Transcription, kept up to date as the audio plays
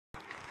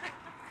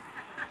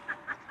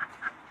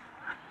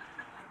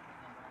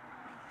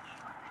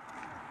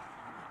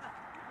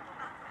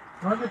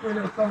I'm going to do a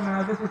little song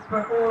now. This is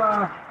for all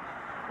our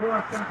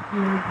thank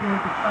you to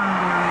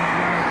family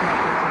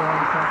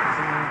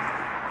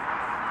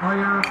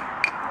and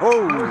I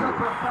was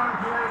up at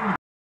Frank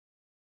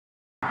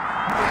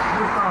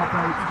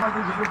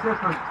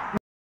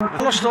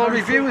I lost all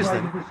my viewers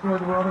then.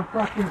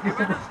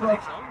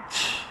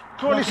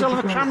 Call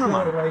yourself a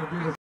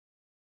cameraman.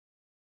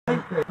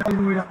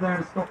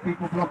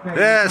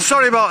 Yeah,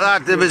 sorry about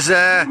that. There was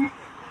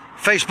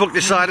Facebook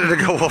decided to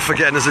go off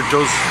again as it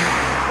does.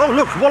 Oh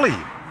look, Wally!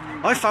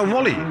 I found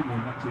Wally.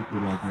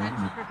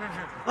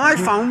 I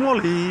found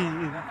Wally.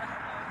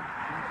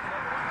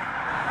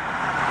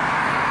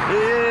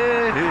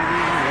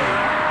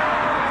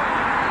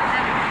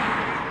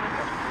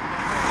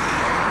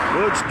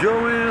 What's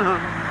going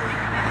on?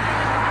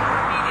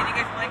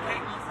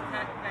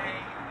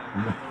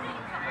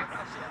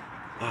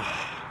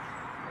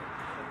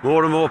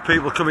 More and more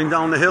people coming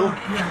down the hill.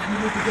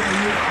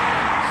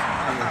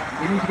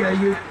 You need to get a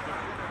youth.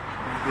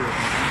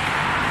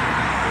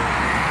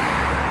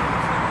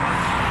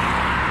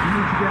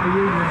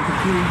 Union to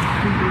see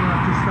people who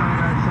have to stand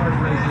outside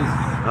places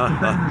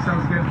defend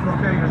themselves against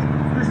blockaders.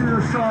 This is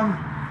a song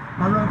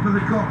I wrote for the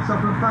cops up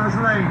at Baz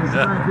Lane. It's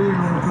about being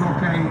on a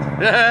blockade.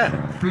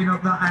 Being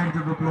up that end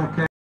of a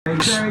blockade.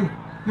 Today,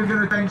 you're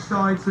going to change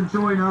sides and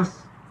join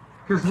us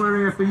because we're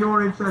here for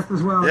your interest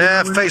as well.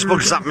 Yeah,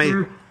 Facebook's at me.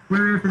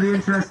 We're here for the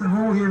interest of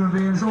all human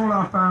beings, all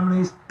our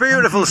families.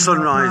 Beautiful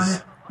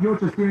sunrise. You're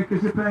just here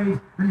because you're paid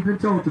and you've been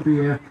told to be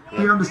here.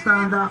 We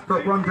understand that,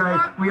 but one day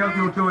we hope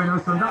you'll join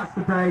us, and that's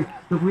the day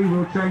that we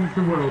will change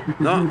the world because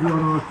you'll be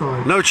on our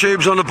side. No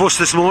tubes on the bus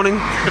this morning.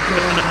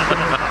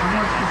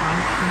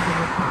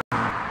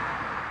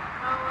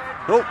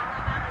 Oh.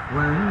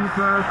 When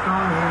first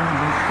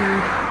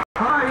I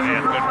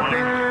got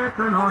it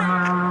an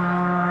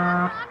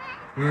honour,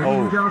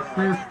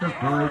 injustice to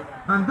fight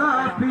and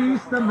the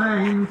peace to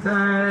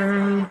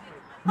maintain.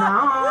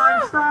 Now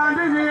I'm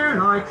standing here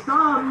like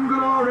some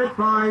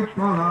glorified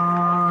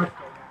pollard,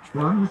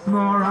 once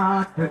more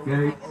at the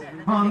gates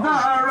on the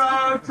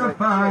road to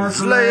Fast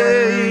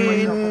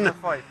Lane.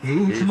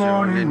 Each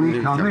morning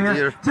we come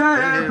here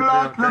to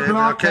block the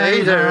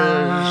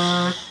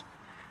blockaders,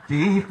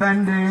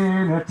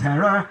 defending a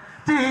terror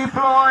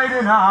deployed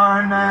in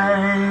our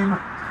name.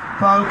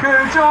 Folk who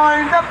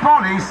join the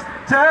police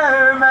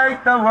to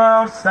make the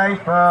world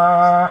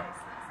safer,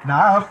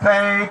 now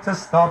paid to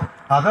stop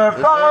other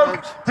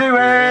folk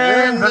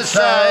doing the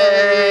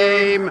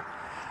same.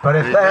 But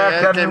if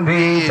there can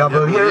be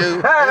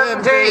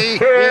WMD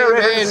here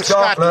in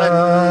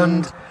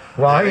Scotland,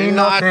 why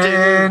not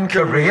in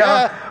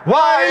Korea?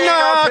 Why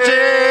not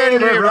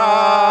in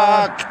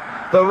Iraq?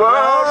 The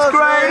world's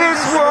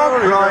greatest war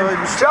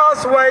crime's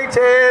just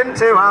waiting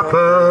to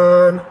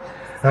happen,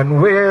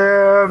 and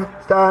we're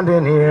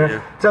standing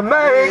here to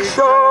make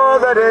sure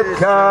that it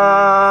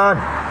can.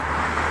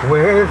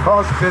 With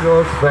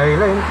hospitals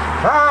failing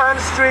and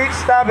street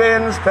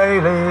stabbings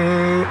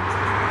daily,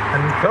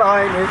 and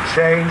climate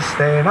change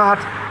staying at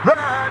the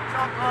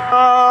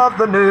top of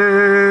the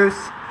news,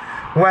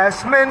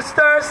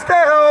 Westminster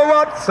still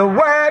wants a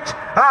wedge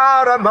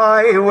out of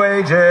my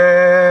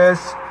wages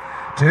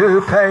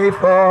to pay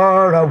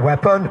for a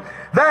weapon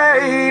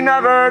they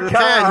never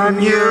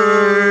can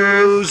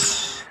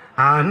use.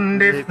 And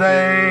if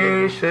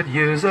they should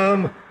use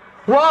them,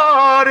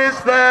 what is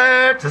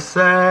there to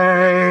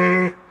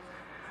say?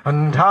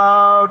 And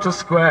how to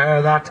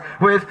square that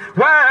with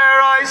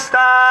where I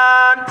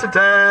stand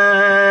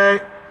today?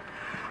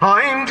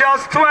 I'm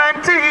just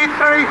 23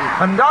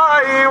 and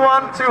I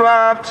want to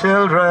have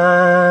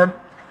children.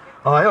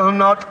 I'll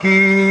not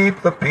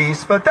keep the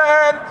peace for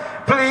them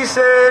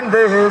policing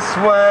this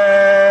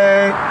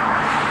way.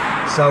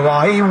 So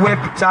I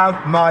whipped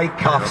out my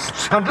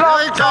cuffs and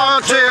locked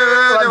onto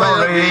a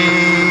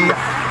lorry.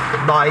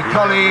 My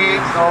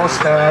colleagues all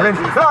staring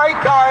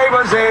like I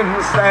was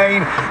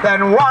insane.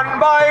 Then one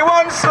by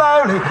one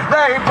slowly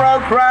they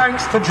broke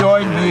ranks to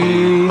join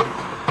me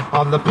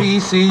on the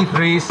PC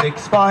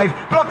 365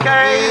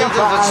 blockade of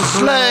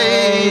Fast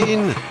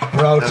Lane.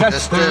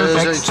 Protesters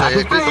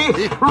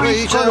ecstatically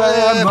reach for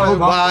their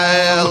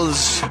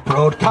mobiles,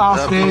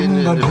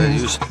 broadcasting the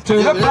news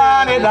to the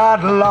planet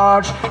at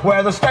large,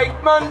 where the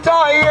statement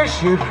I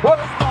issued was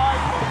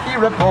widely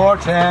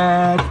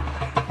reported.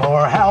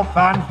 For health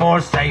and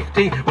for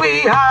safety,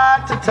 we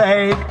had to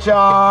take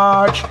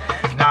charge.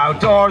 Now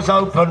doors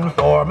open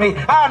for me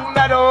and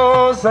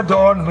medals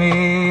adorn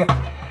me,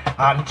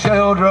 and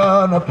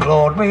children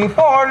applaud me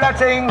for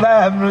letting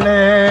them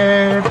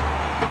live.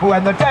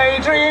 When the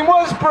daydream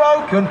was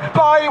broken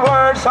by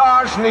words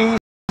harshly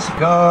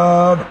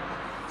spoken,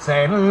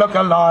 saying look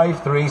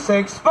alive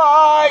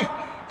 365,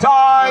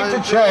 time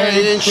to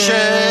change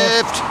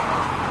shift.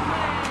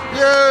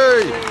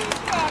 Yay!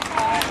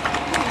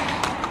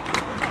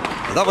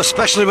 That was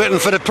specially written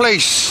for the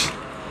police.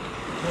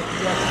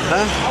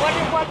 Huh? I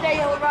wonder if one day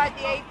he'll ride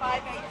the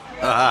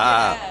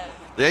A5.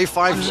 The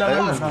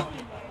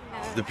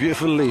A5's the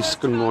beautiful Lise.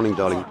 Good morning,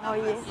 darling. How are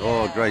you?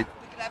 Oh, great.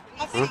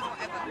 Huh?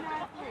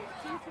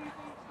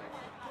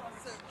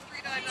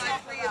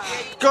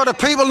 God, the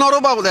people not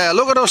up out there.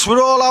 Look at us,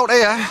 we're all out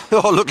here.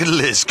 Oh, look at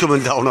Liz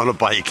coming down on a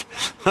bike.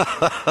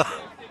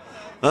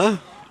 Huh?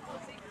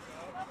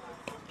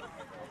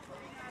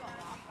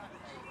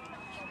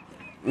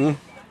 Mm.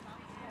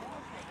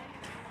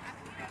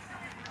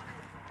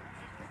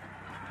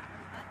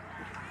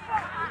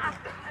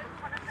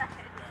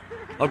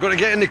 I've got to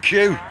get in the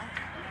queue.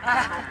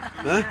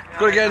 Huh?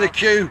 Got to get in the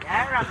queue.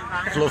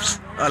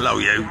 Fluffs. Hello,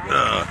 you.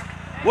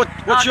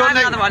 What's your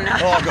name? Another one now.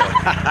 Oh, God.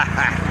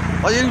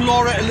 Are you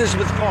Laura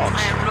Elizabeth Parks?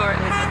 I am Laura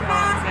Elizabeth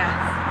Parks, yes.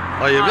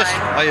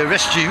 I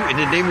arrest you in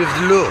the name of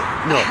the law.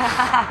 No,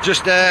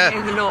 just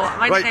In the law.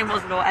 My right. name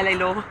was Law, LA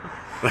Law.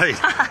 Right.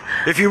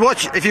 If you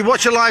watch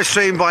a live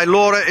stream by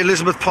Laura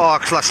Elizabeth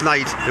Parks last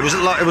night, it was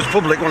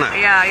public, wasn't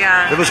it?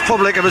 Yeah. It was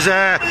public. It was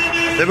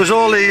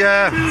all the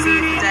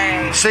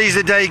Seize Seize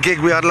the the Day. Day gig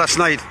we had last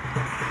night.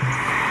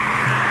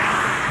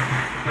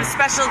 A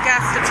special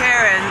guest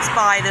appearance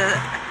by the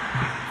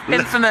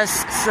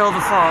infamous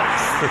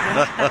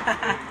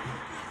SilverFox.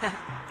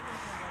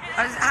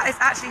 It's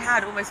actually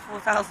had almost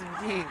 4,000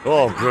 views.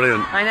 Oh,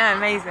 brilliant! I know,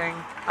 amazing.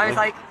 I was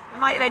like, it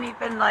might have only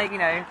been like,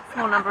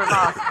 small number of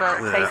us,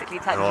 but Yeah. basically,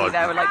 technically,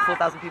 there were like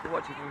 4,000 people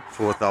watching me.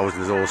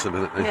 4,000 is awesome,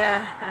 isn't it?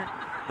 Yeah.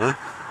 Huh?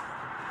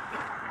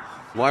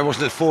 Why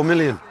wasn't it 4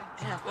 million?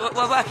 Yeah,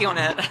 we're working on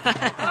it.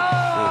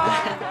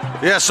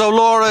 Yeah. So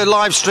Laura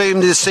live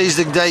streamed the Seize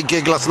the Day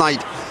gig last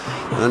night,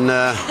 and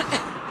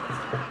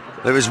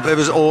it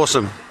was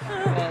awesome.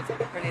 Yeah, it's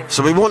brilliant.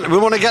 So we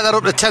want to get that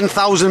up to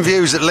 10,000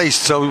 views at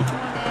least. So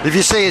if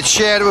you see it,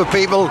 share it with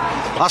people,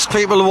 ask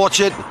people to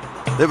watch it.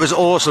 It was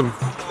awesome.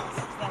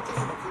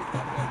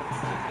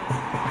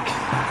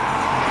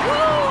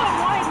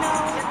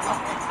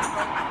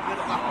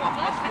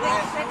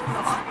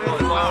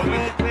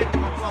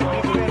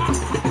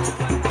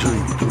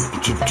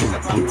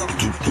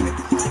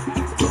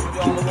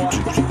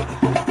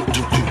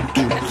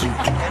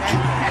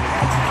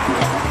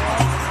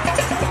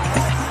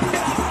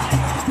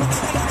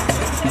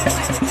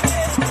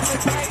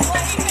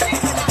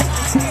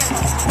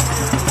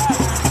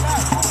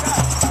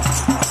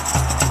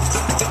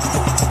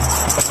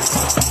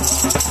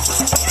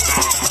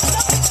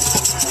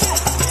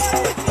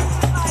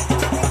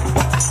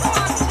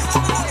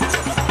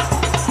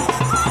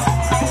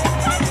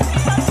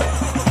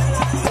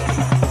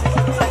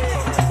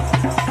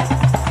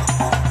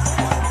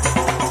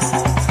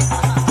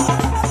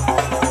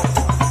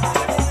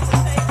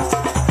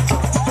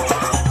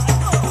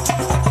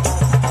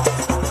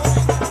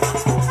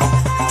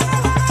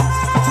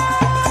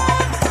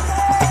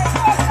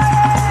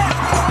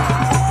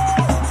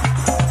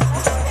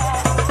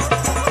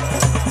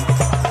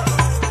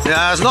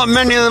 Yeah, there's not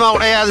many of them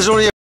out here, there's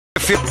only a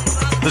few.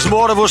 There's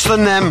more of us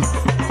than them.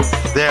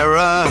 There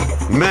are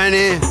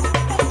many.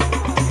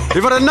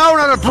 If I'd have known,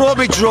 I'd have brought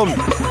me drum.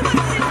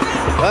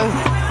 Huh?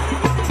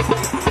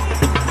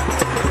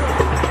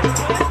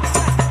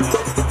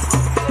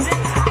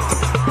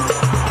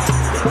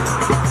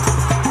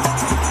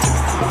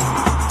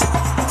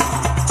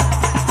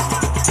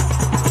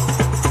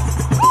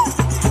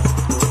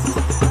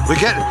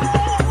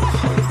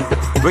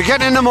 We're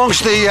getting in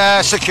amongst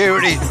the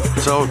security,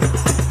 so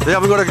they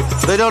haven't got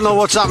a, they don't know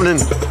what's happening.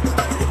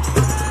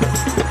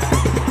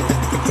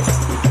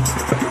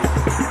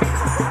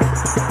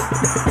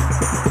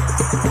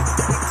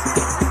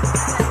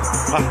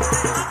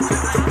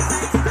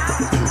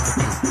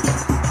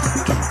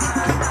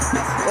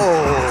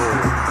 Oh,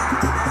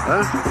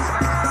 huh?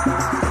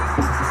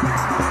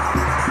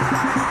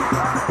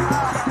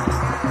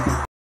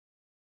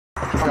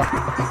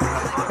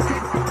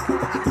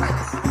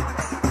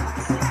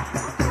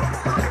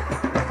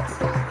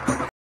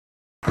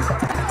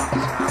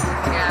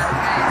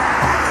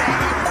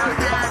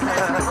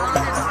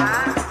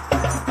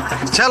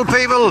 Tell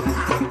people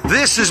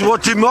this is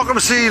what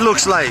democracy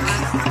looks like.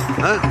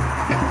 Huh?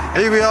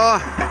 Here we are.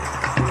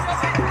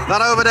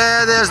 That over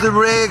there, there's the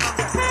rig.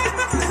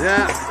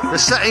 Yeah, the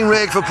setting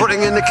rig for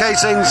putting in the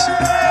casings.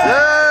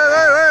 Hey,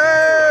 hey,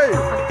 hey,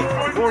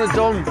 hey. One and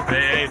done.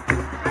 Hey.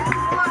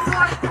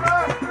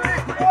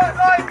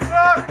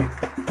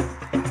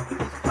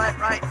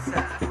 Right,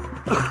 sir.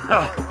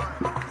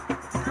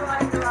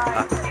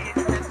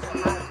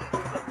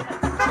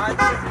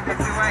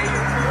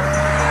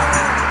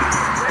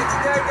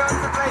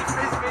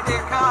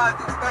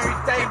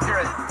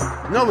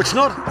 No, it's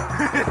not.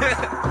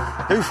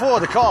 Who for?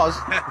 The cars?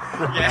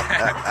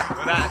 Yeah,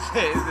 well that's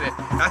it, isn't it?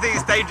 I think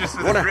it's dangerous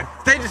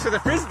for the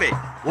frisbee.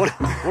 One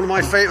of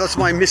my favourite. That's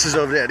my missus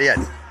over there at the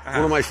end.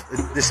 One of my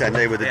this end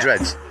there with the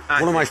dreads.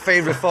 One of my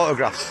favourite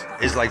photographs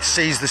is like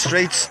sees the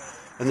streets,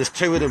 and there's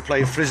two of them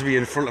playing frisbee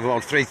in front of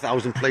about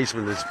 3,000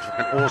 policemen. It's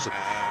fucking awesome.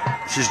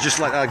 She's just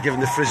like that, giving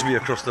the frisbee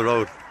across the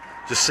road.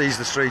 Just sees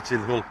the streets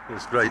in Hull.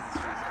 It's great.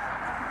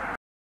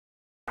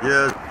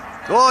 Yeah.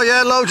 Oh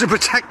yeah, loads of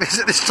protectors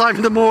at this time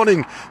in the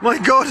morning. My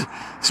God,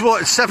 it's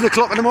what, it's 7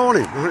 o'clock in the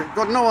morning. I've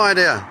got no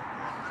idea.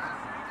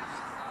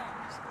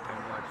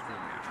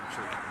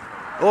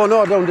 Oh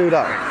no, don't do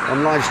that.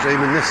 I'm live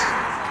streaming this.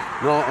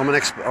 No, I'm an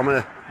expert. I'm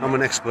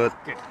an expert.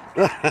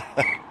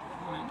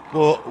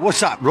 Well, what's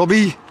that,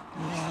 Robbie?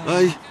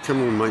 Hey,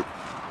 come on, mate.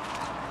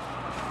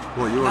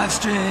 What, you want? Live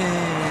stream.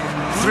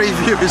 3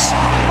 viewers.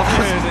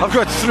 I've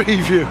got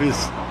 3 viewers.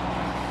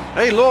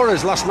 Hey,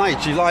 Laura's last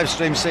night, she live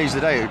streamed Seize the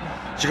Day.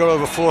 She got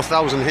over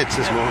 4,000 hits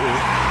this morning.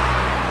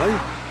 Hey?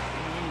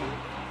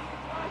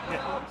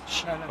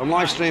 I'm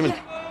live streaming.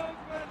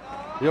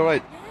 You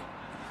alright?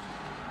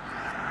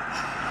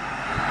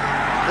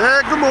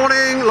 Hey, good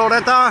morning,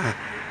 Loretta.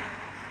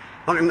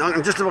 I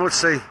can just about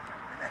see.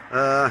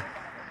 Oh,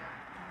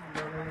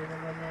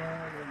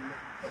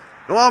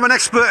 I'm an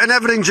expert in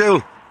everything,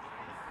 Jill.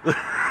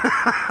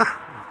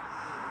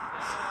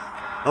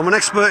 I'm an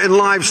expert in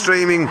live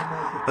streaming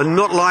and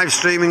not live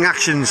streaming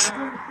actions.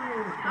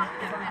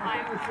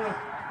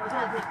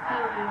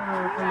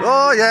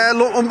 Oh yeah,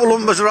 Oompa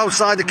Loompas are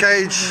outside the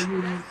cage.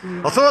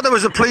 I thought there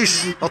was a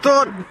police. I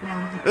thought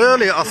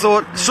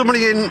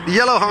somebody in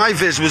yellow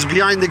high-vis was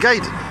behind the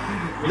gate.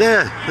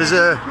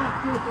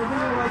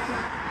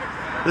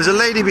 There's a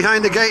lady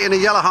behind the gate in a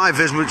yellow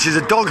high-vis, which is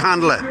a dog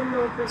handler.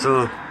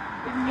 So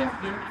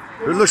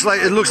it looks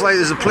like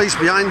there's a police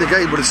behind the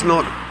gate, but it's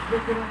not.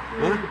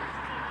 Huh?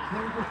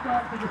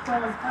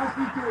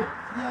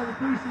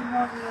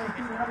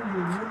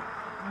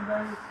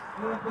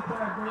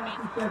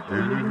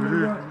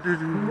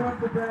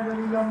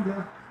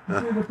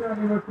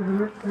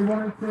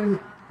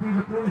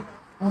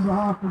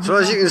 So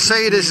as you can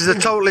see, this is a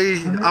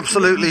totally,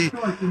 absolutely,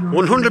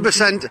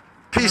 100%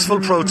 peaceful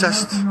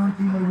protest.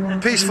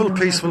 Peaceful.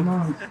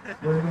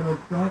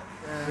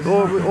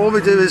 All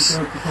we do is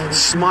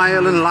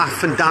smile and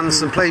laugh and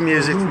dance and play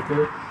music.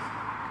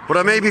 But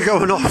I may be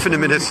going off in a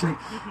minute.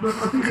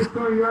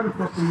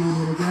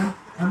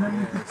 And then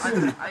you can see, you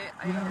know,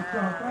 so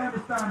I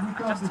understand you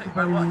can't just take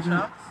my watch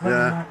out.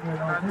 Yeah.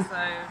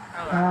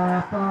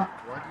 But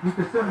you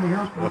can certainly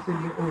help us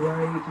in little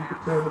ways. You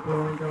could turn the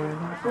blind eye on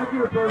that. So if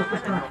you're opposed to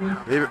fracking,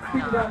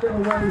 think about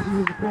little ways you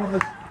can support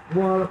us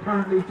while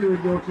apparently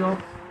doing your job.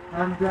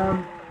 And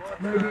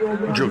maybe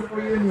organise a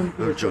little union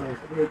for us. That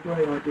would be a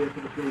great idea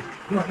for the police.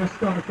 Right, let's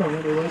start a song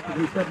anyway, because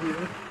we said we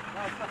would.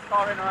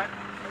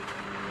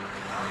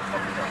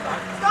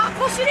 Stop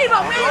pushing him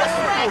on me!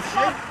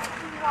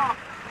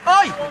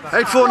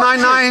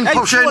 8499,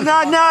 push in.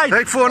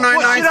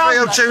 8499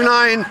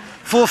 3029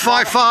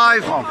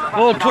 455.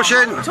 All push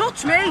in.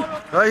 Touch me!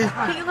 Hey?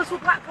 Keep your little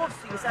black box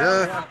to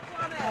yourself. Yeah.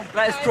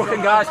 Let's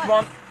trucking, guys, come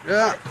on.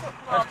 Yeah.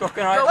 Let's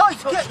trucking, right? Oh,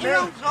 get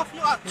your hands off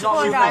you. Not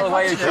move out of the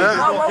way, you Yeah. Move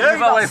out of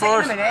the way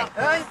for us.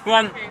 Come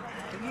on.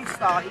 You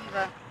start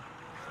either.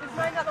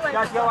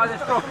 Guys, go like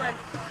this truck.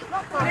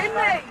 Not in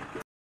me!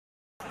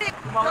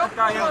 Come on, let's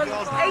go.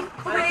 Ain't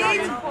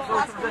coming!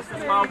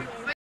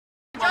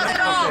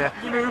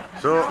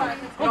 So.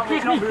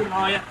 He's not moving,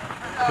 are you?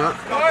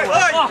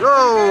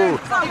 Go!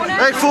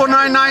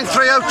 8499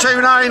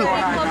 3029.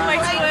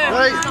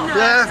 Hey,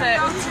 yeah.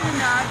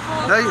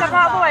 Hey. Step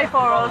out of the way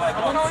for us.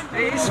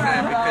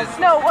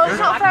 No, well, it's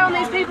not fair on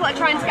these people that are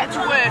trying to get to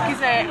work,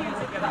 is it?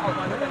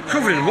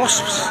 Covered in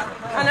wasps.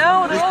 I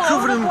know, they're all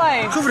over the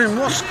place. Covered in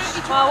wasps.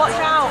 Well, watch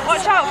out.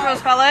 Watch out for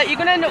us, fella. You're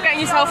going to end up getting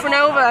yourself run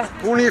over.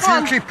 Only if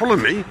you keep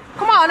pulling me.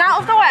 Come on,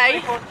 out of the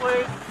way.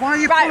 Why are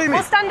you Right, pulling me?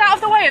 we'll stand out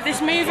of the way of this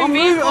moving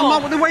vehicle. I'm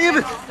out of the way of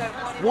it.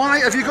 Why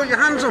have you got your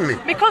hands on me?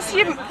 Because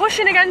you're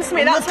pushing against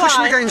me, I'm that's not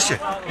pushing why. against you.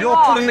 You're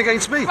pulling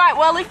against me. Right,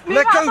 well, move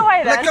Let out go. of the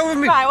way then. Let go of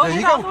me. Right, we'll There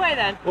move you out go. of the way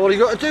then. All you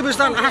got to do is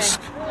then ask.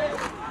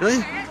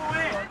 Hey?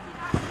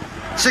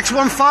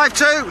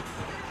 6152.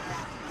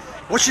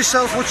 Watch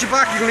yourself, watch your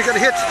back, you're going to get a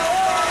hit.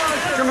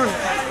 Come on.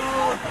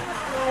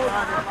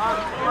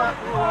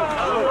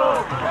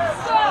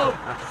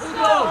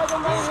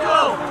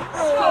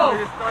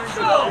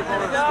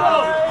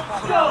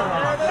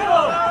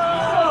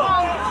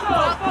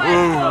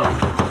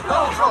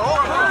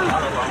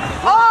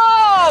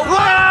 Oh!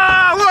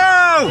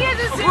 Whoa!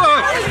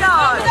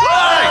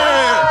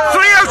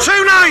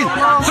 3029!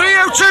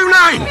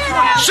 3029!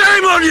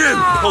 Shame on you!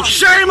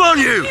 Shame on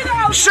you!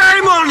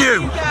 Shame on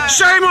you!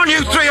 Shame on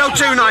you,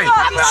 3029!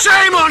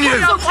 Shame on you!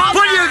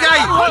 Put you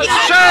gate!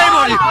 Shame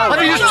on you!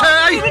 Have you just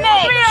turned?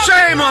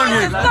 Shame on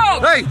you!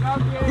 Hey!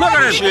 Look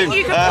at him!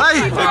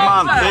 Hey! Big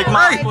man, big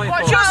man.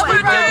 Just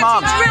big man.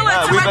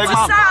 We big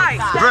man.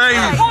 Brave!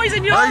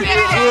 Poison your own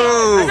Hey!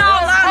 Whoa!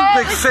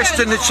 Big fist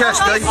in the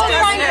chest, eh?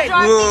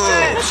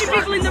 Whoa! Pushing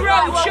people in the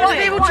road, shouldn't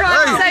People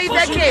trying to save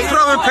their kids.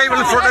 Throwing people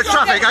in front of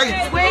traffic,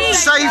 eh?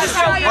 Safe?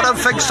 I don't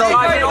think so.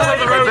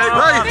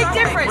 Hey! Big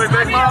difference.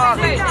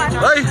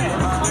 Hey!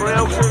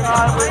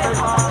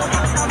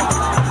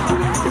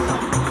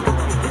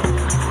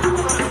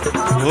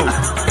 Whoa!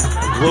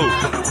 Whoa!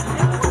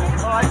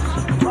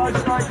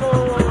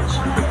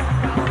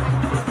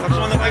 That's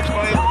on the bikes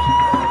by you.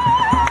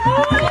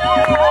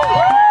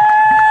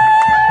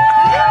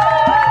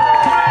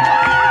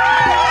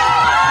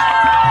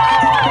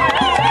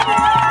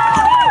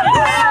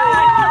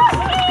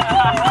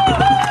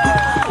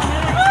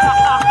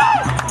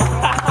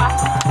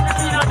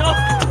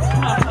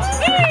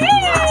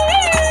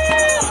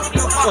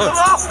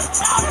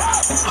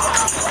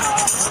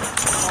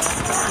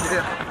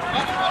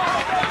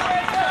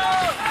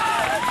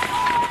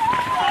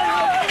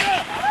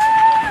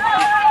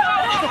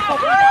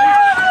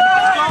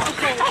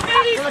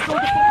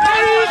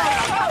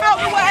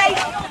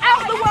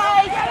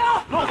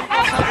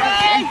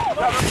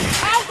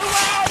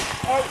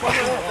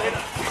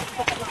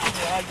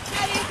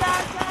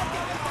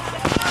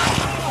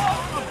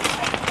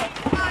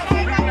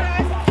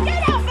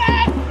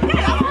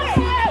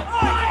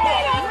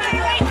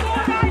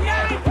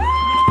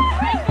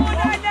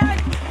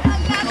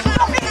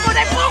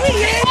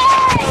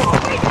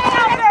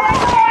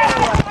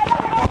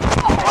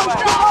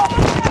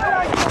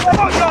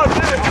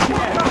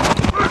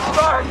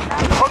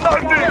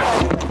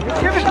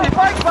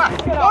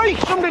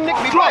 somebody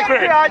nicked me bike.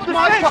 Yeah, it's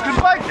my fucking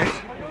bike.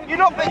 You're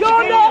not in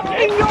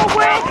your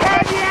way,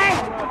 can you?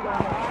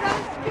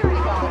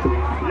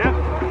 Yeah.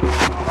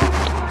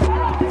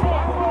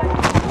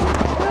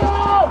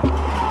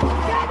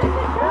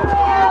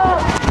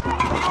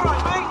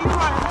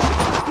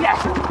 Yes.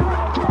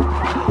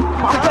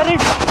 Come on, get in.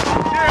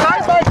 Yeah,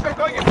 right, mate. I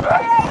got you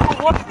back.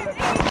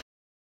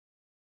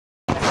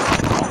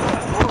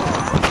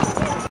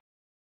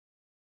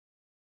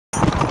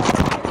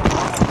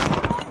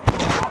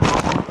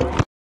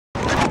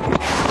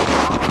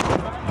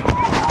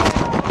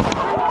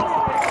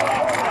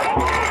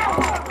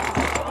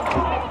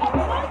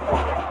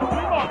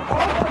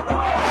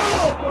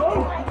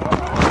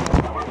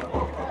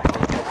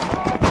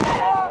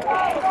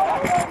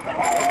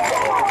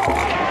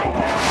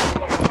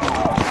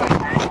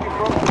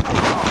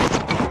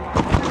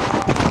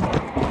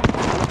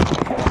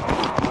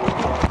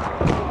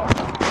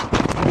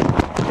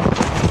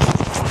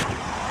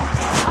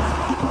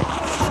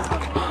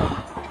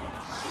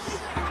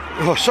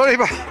 Oh, sorry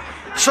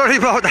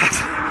about that.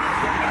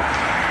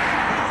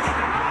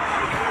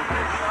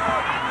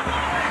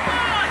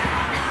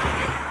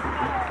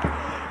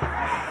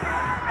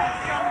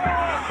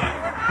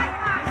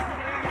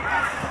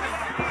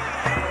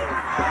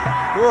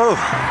 Whoa.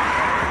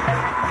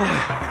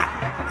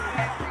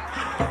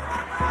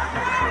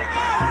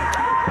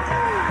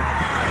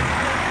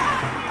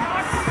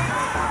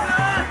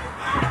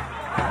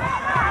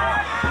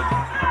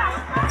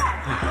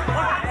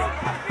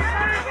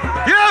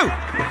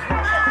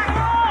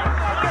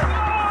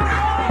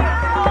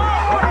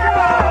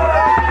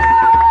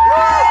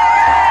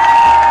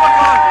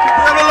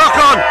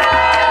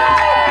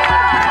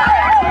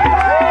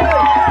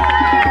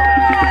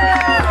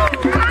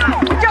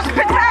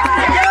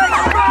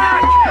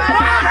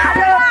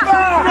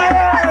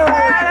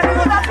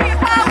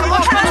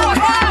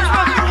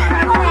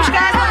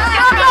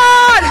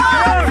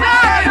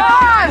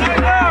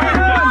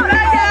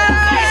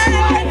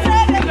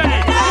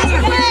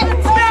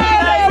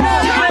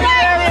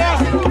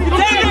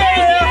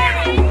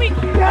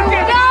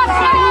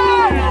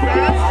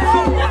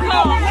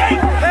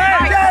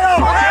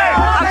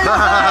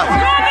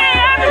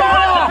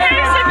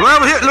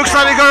 Looks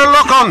like we got a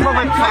lock on.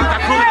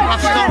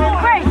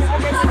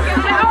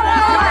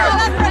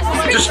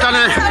 Just stand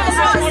there.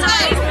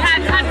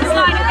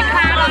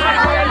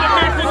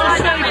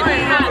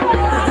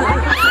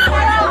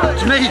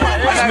 It's me.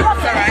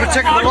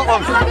 Protecting the lock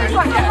on.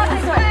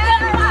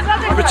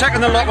 I'm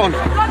protecting the lock on.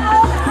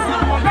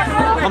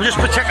 I'm just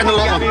protecting the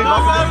lock on.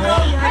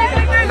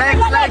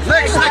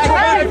 Legs.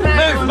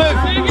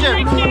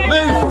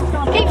 Move.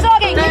 Keep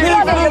slogging. Keep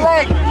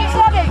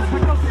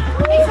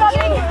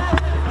slogging.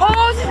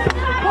 Pause.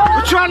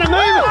 We're trying to move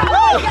it.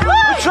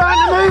 We're trying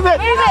to move it.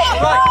 Move it.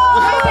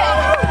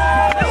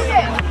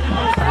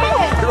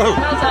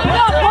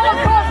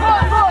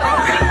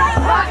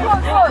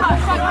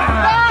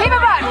 Keep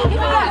it back.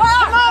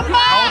 Come on,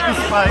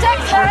 back.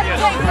 Take turn.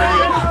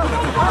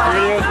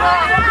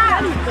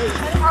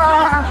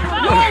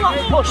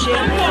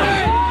 Pushing.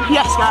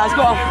 Yes, guys,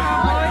 go on.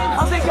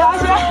 That's it,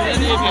 guys, yeah?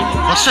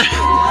 That's it.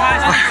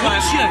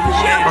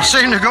 I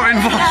seem to have got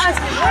involved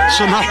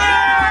somehow.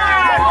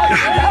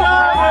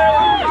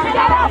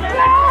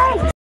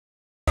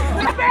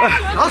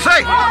 I'll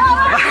say.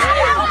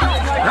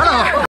 Hello.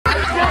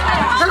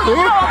 Do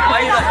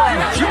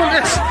you want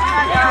this?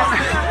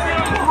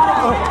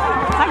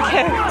 Thank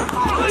you.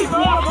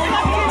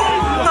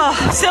 Oh,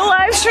 still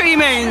live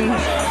streaming.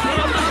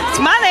 It's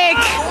manic.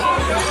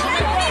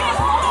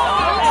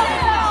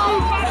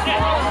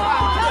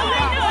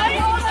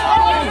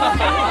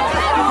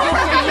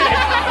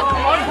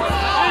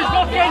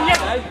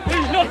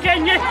 Who's not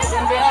getting you?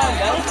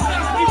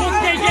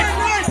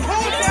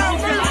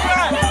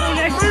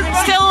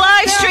 Still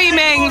live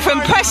streaming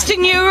from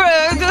Preston, New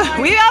Road.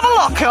 We have a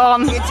lock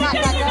on.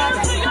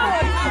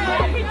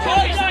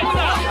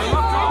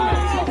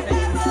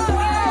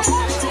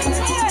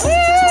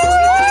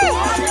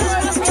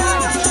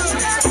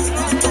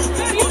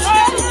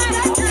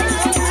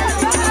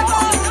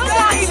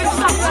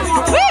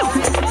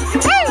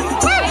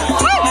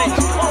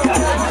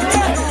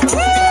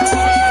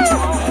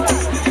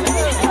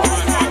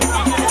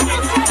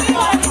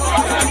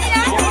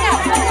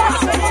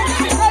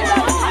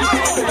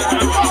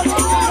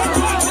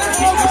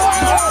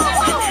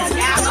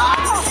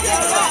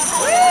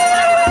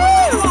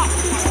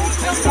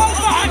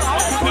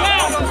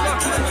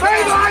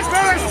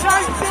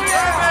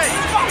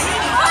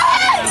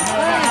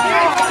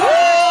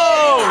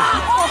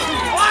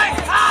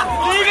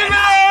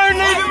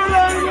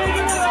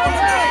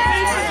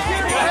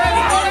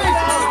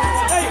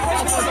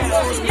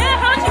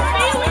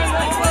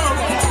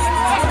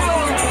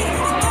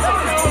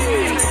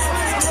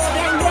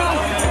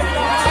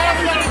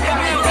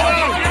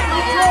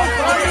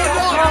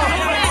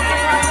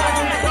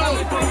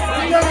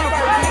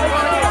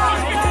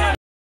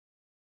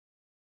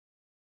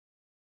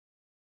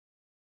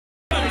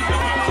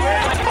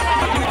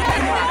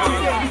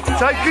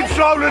 Take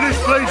control of this,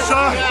 please,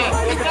 sir.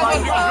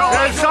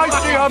 Yeah,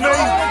 safety, I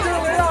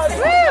mean.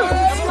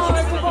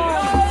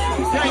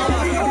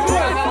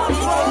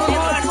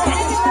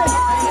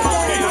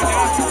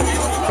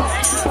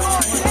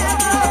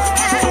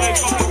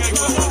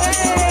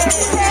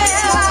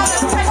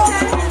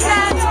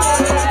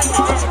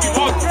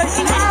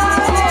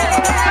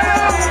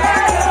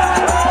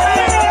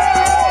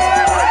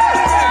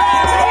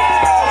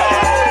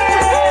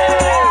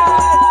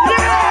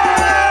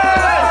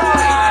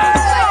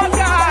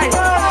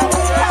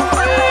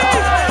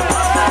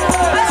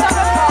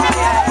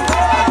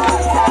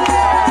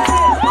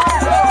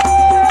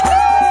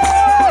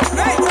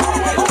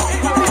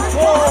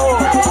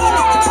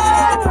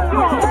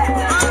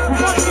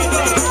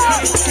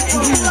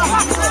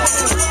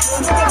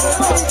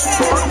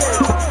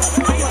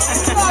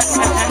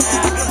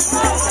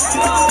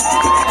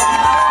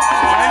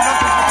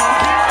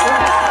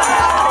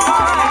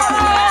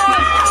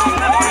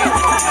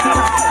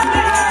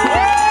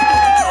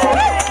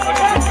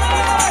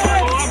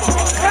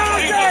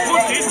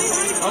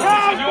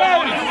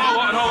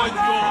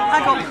 I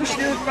got pushed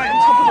right on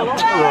top of the lock.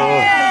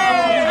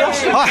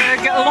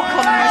 Get the lock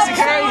on the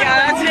security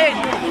guard. That's it.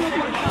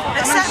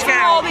 Except for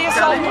all the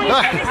assault.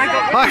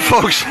 Hi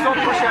folks.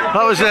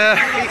 That was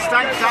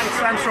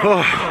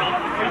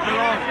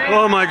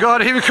oh my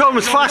God, here we come,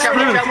 it's fast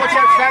moving.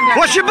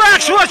 Watch your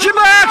backs, watch your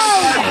backs!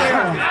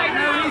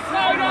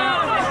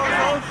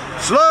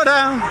 Slow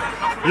down,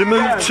 you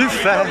move too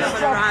fast.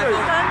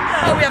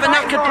 Oh, we have a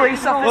knackered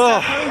police officer.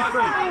 Oh.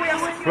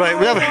 Right,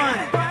 we have a...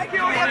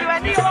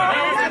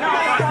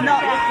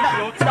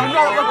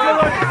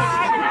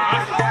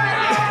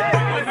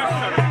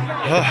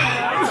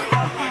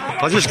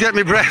 I'll just get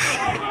my breath.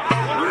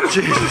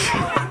 Jesus.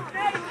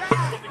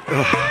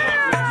 Oh.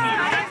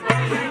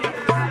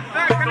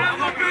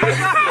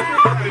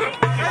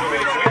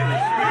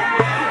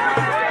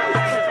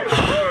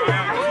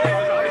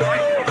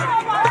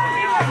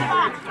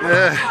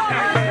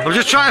 I'm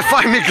just trying to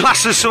find my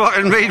glasses so I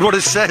can read what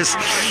it says.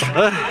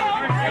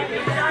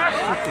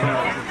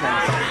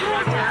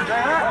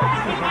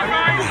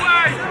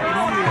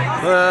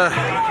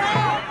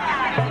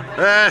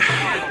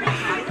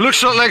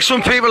 Looks like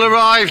some people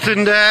arrived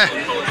and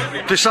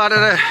decided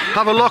to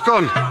have a lock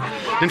on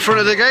in front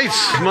of the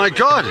gates. My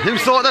God, who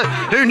thought that?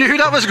 Who knew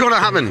that was going to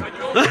happen?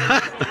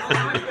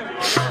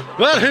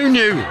 Well, who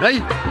knew? Hey,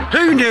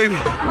 who knew?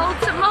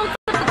 Multiple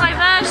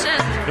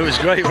diversion. It was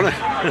great, wasn't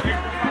it?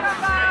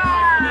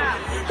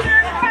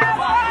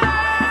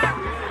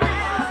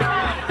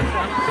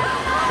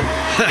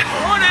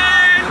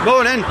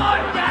 Morning!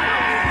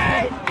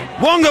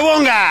 Wonga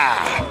wonga!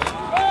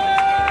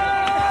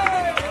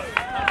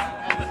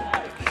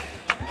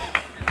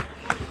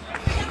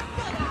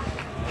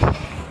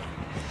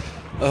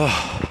 Oh.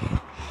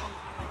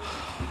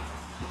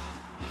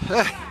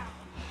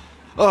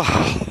 Oh.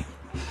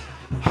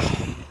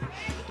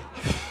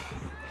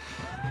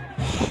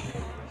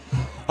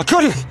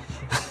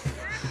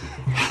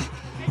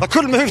 I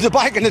couldn't move the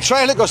bike in the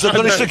trailer because there's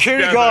a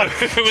security guard.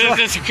 Well, there's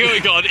a security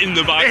guard in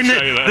the bike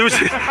trailer.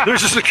 There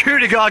was a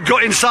security guard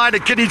got inside the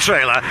kiddie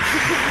trailer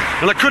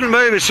and I couldn't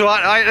move it, so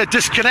I had to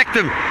disconnect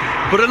him.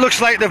 But it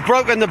looks like they've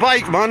broken the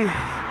bike, man.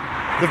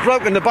 They've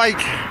broken the bike.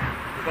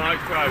 The bike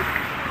broke.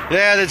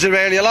 Yeah, there's a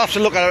really. I'll have to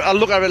look at it. I'll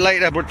look at it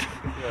later, but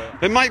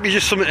it might be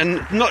just something and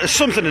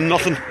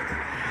nothing.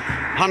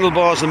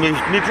 Handlebars are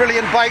moved. My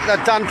brilliant bike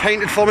that Dan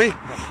painted for me,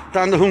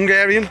 Dan the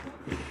Hungarian.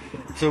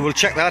 So we'll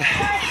check that.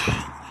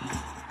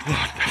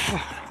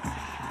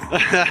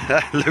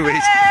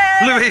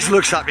 Louise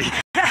looks happy.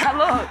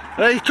 Look.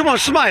 Hey, come on,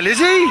 smile, is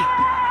he?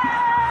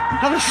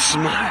 Have a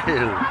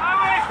smile.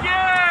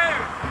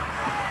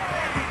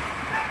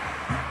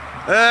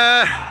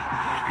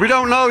 We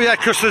don't know yet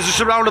because they're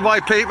surrounded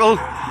by people.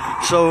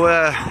 So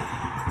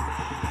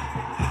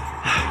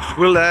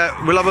we'll have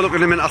a look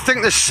in a minute. I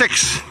think there's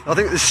six,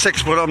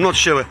 but I'm not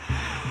sure.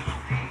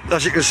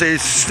 As you can see,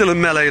 it's still a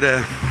melee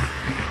there.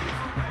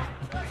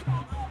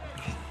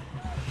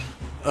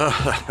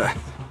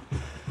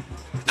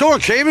 Come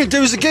on, Kieran,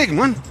 do us a gig,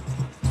 man.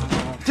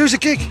 Do us a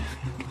gig.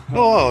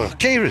 Oh,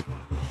 Kieran.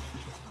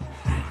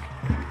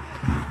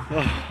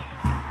 Oh.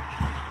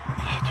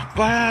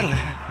 Badly.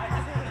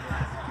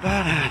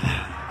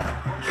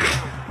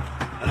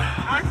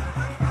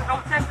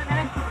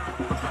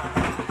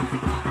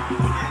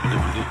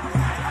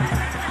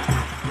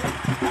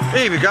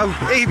 Here we go,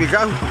 here we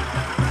go.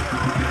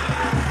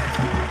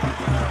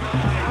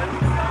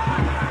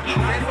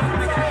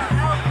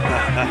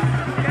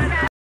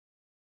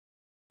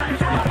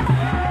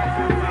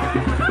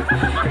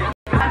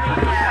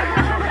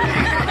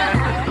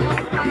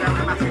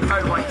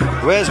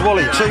 Where's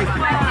Wally2?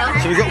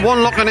 So we've got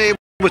one lock on here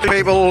with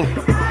people,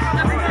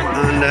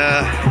 and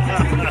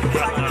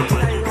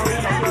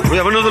we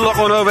have another lock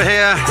on over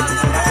here.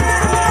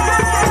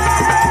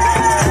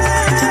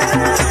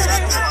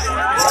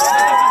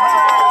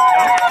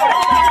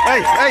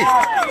 Hey,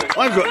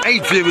 I've got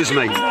 8 viewers,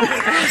 mate.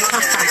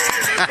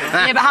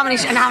 Yeah, but how many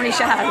shares?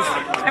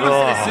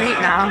 Everyone's asleep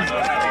now.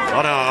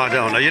 I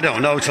don't know. You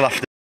don't know till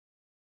after.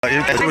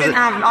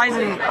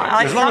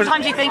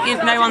 Sometimes you think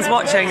no one's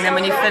watching, then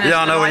when you finish.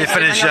 Yeah, I know when you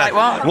finish. Like,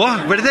 what?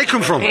 Where did they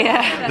come from?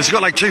 Yeah. It's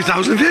got like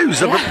 2,000 views.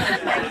 Yeah.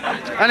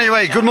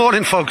 Anyway, good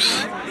morning,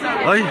 folks.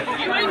 Hey.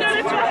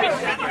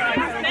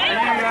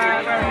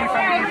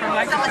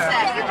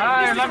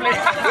 Oh, lovely.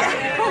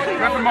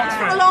 We're from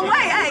Oxford. A long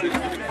way, eh?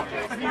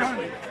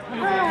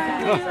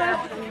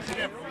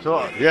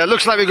 So yeah, it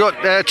looks like we've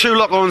got 2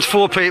 lock-ons,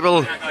 4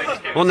 people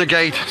on the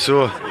gate.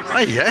 So,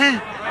 hey, yeah,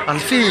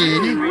 Alfie.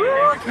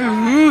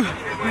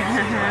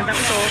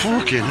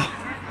 Fucking,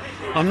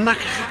 I'm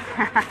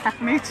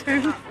knackered. Me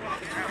too.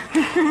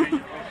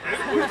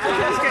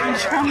 Just getting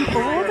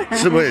trampled.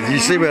 So wait, you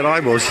see where I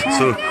was?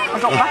 So I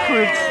got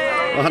backwards.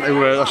 I had to,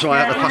 that's why I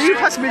had to pass. You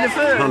passed me the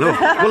first. I know.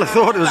 Well, I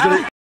thought it was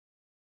going to.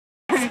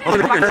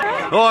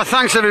 Oh,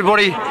 thanks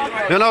everybody.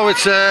 You know,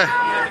 it's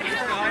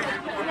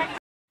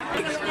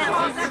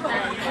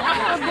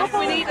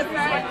We need a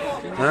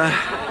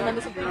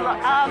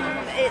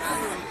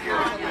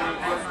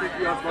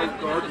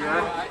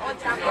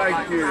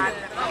Thank you.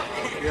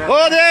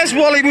 Oh, there's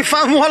Wally. We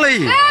found Wally.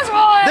 There's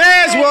Wally!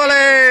 There's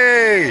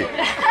Wally!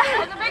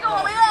 There's a big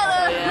Wally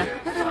there.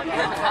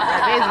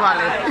 There's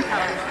Wally.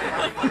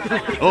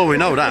 Oh, we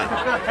know that.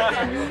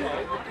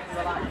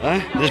 Huh?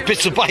 There's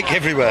bits of bike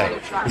everywhere.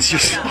 It's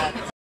just...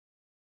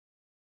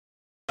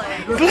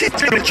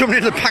 jumping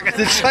in the back of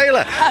the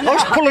trailer. I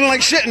was pulling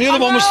like shit and the other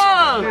one was...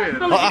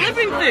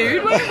 delivering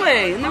food, weren't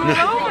we? And they were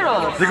over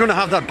us. They're going to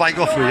have that bike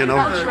off me, you know.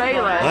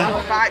 Trailer,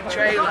 bike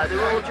trailer, they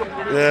were all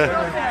jumping in. Yeah.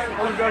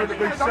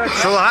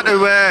 So I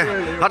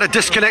had to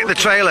disconnect the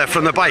trailer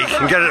from the bike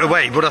and get it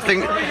away, but I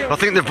think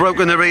they've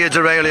broken the rear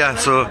derailleur,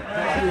 so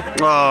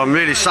I'm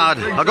really sad.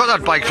 I got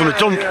that bike from a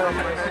dump.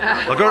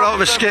 I got it out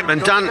of a skip,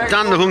 and Dan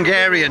the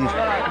Hungarian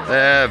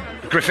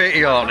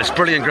graffiti artist,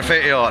 brilliant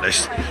graffiti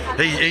artist,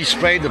 he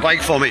sprayed the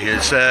bike for me.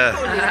 It's They're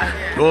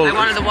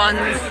one of the ones.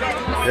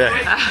 Yeah.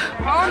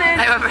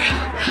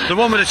 The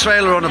one with the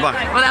trailer on the back.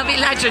 Well, they'll be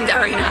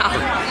legendary now.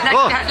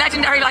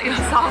 Legendary like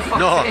yourself.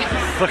 No,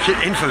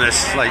 fucking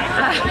infamous. Like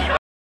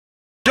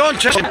John,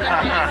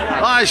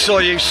 I saw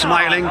you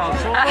smiling.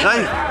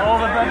 Hey,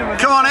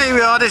 come on, here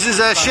we are. This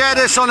is share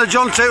this on the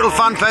John Tootle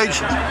fan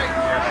page.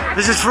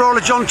 This is for all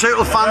the John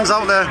Tootle fans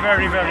out there.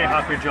 Very, very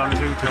happy John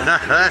Tootle.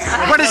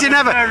 When is he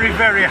never? Very,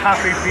 very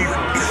happy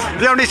people.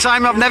 The only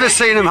time I've never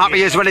seen him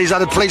happy is when he's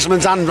had a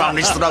policeman's hand round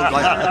his throat.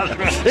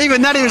 Like,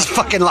 even then he was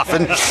fucking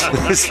laughing.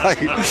 It's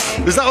like,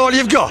 is that all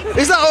you've got?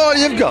 Is that all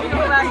you've got?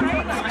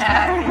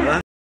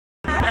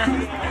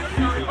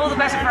 All the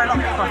best for a lot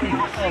of fun.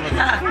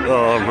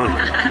 Oh man.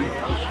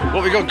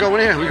 What we got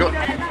going here?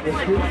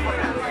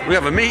 We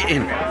have a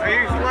meeting. Are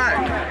you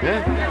Frack?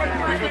 Yeah.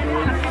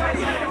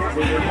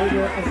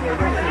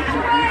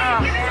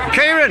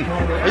 Kieran,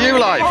 are you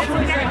live?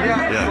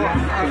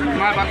 Yeah.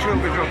 My battery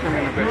will be dropping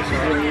in a bit, so...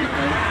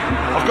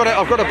 I've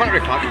got a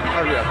battery pack.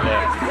 Oh, yeah.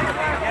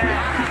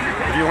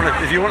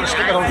 If you want to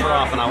stick it on for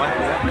half an hour.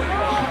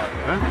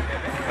 Huh?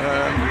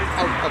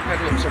 I'll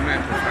pedal up some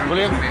there. Will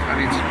you? I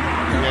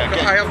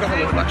have got a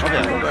little battery. I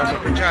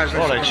can charge this.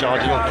 Oh, they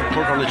charge it up.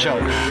 Put it on the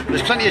charge.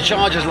 There's plenty of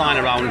chargers lying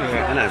around.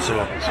 Yeah.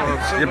 So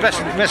you're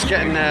best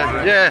getting there.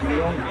 Yeah.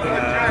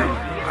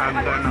 And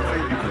then I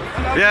think...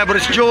 Yeah, but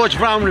it's George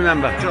Brown,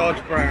 remember?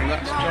 George Brown,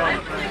 that's George.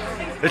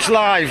 It's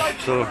live,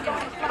 so...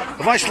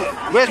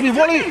 Where's my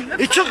Wally?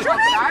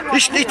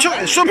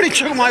 Somebody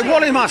took my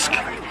Wally mask.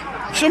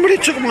 Somebody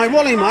took my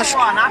Wally mask.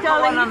 I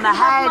put one on the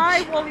head.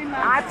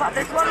 I put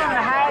this one on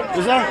the head.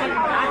 Was that?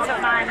 I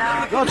took mine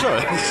out. No, it's all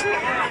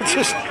right. It's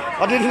just,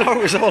 I didn't know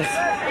it was all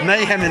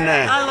mayhem in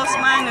there. I lost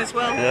mine as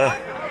well. Yeah.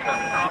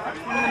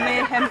 In the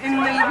mayhem, in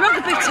the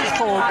rugby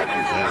tackle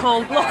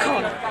called Lock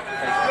On.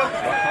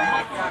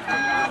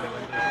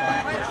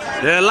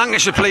 Yeah,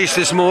 Lancashire police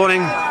this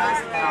morning.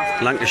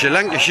 Lancashire.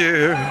 Is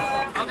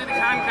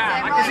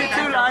it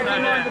too loud? Do you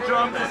know the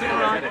drums? Is it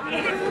right?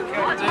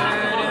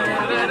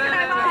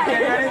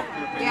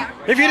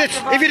 If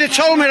you'd have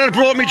told me I'd have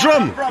brought me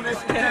drum.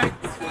 Promise.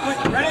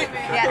 Ready?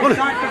 Yeah.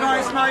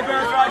 Sacrifice my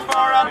birthright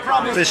for a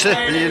promise.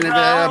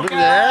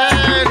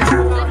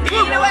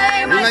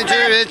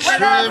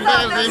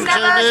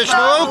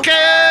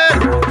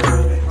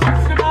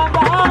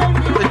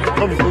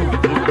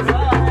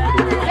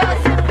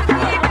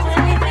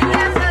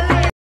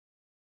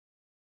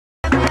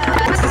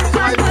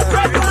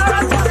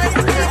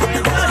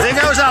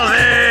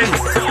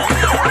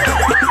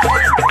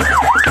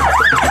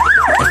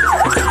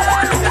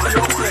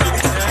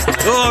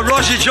 Oh,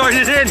 Roger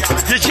joining in.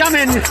 You're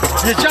jamming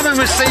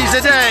with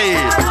Caesar Day.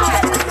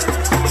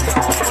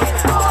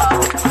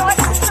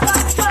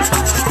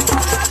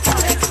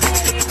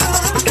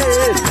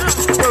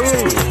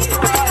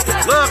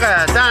 Look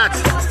at that.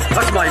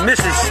 That's my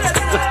missus.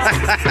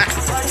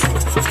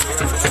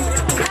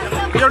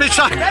 The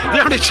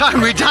only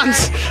time we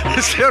dance.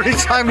 It's the only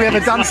time we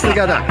ever dance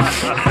together.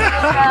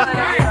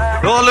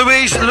 Oh,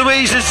 Louise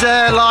is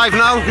live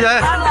now,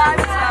 yeah.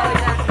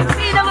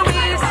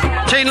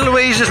 Tina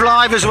Louise is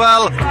live as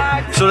well,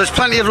 so there's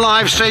plenty of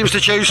live streams to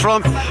choose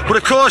from. But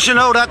of course, you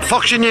know that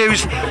Foxy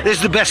News is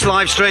the best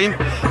live stream.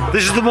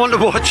 This is the one to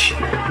watch.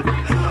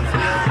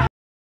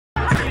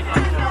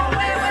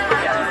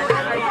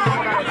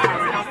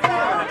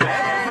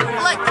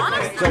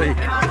 Sorry.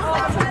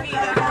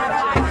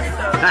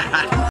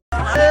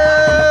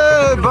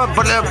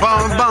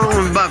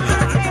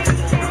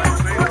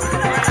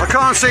 I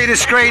can't see the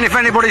screen if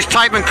anybody's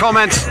typing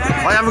comments.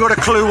 I haven't got a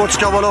clue what's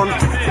going on.